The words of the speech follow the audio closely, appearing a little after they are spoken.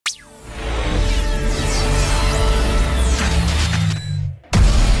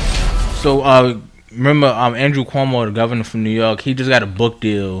So, remember Andrew Cuomo, the governor from New York, he just got a book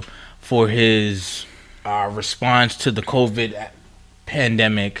deal for his response to the COVID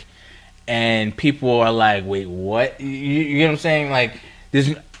pandemic. And people are like, wait, what? You know what I'm saying? Like, there's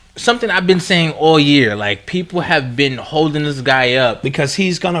something I've been saying all year. Like, people have been holding this guy up. Because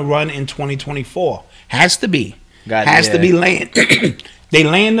he's going to run in 2024. Has to be. To be laying. They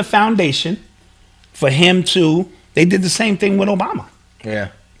laying the foundation for him to. They did the same thing with Obama. Yeah.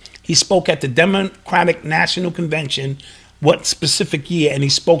 He spoke at the Democratic National Convention, what specific year, and he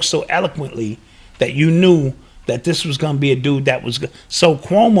spoke so eloquently that you knew that this was going to be a dude that was good. So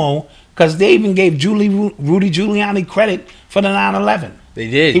Cuomo, because they even gave Rudy Giuliani credit for the 9/11. They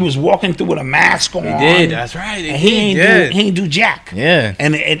did. He was walking through with a mask on. They did. That's right. He ain't do jack. Yeah.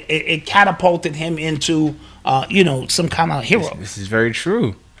 And it catapulted him into some kind of hero. This is very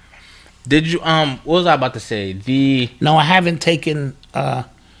true. Did you what was I about to say? No, I haven't taken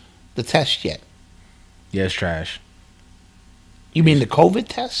the test yet. Yeah, it's trash. You mean the COVID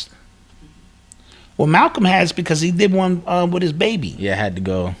test? Well, Malcolm has because he did one with his baby. Yeah, I had to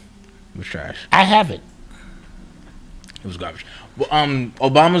go. It was trash. I haven't. It was garbage. Well,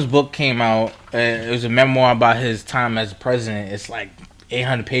 Obama's book came out. It was a memoir about his time as president. It's like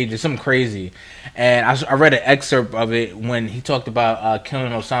 800 pages, something crazy. And I read an excerpt of it when he talked about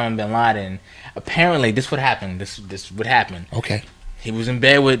killing Osama bin Laden. Apparently, this would happen. This would happen. Okay. He was in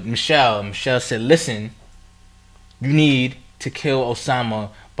bed with Michelle. Michelle said, "Listen, you need to kill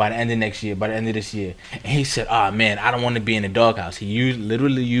Osama by the end of next year, by the end of this year." And he said, "Oh man, I don't want to be in the doghouse." He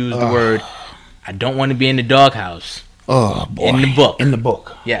literally used the word, "I don't want to be in the doghouse." Oh boy. In the book. In the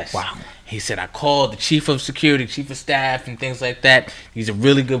book. Yes. Wow. He said, "I called the chief of security, chief of staff, and things like that. These are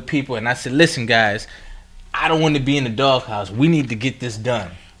really good people." And I said, "Listen, guys, I don't want to be in the doghouse. We need to get this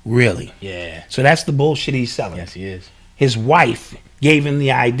done." Really? Yeah. So that's the bullshit he's selling. Yes, he is. His wife gave him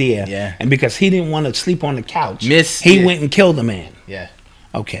the idea. Yeah. And because he didn't want to sleep on the couch, he went and killed the man. Yeah.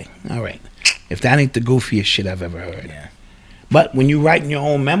 Okay. All right. If that ain't the goofiest shit I've ever heard. Yeah. But when you writing your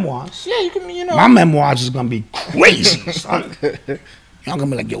own memoirs, Yeah, you can, my memoirs is gonna be crazy, son. Y'all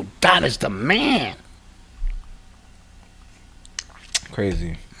gonna be like, yo, that is the man.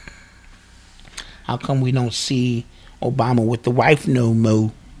 Crazy. How come we don't see Obama with the wife no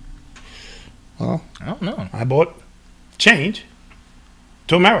more? Well, I don't know. I brought change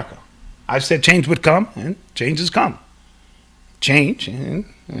to America. I said change would come, and change has come. Change, and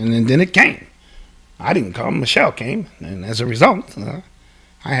then it came. I didn't come, Michelle came, and as a result,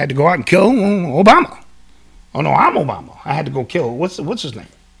 I had to go out and kill Obama. Oh no, I'm Obama. I had to go kill, what's his name?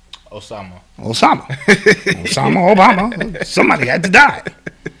 Osama. Osama, Obama. Somebody had to die.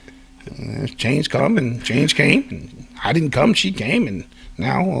 Change come, and change came. And I didn't come, she came, and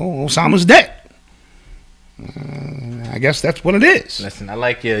now Osama's dead. I guess that's what it is. Listen, I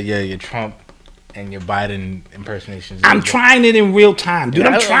like your Trump and your Biden impersonations. I'm trying it in real time, dude.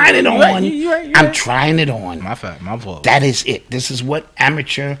 I'm trying it on. You're right. I'm trying it on. My fault. That is it. This is what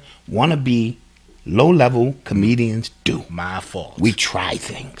amateur, wannabe, low-level comedians do. My fault. We try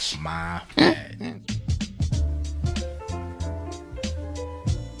things. My bad.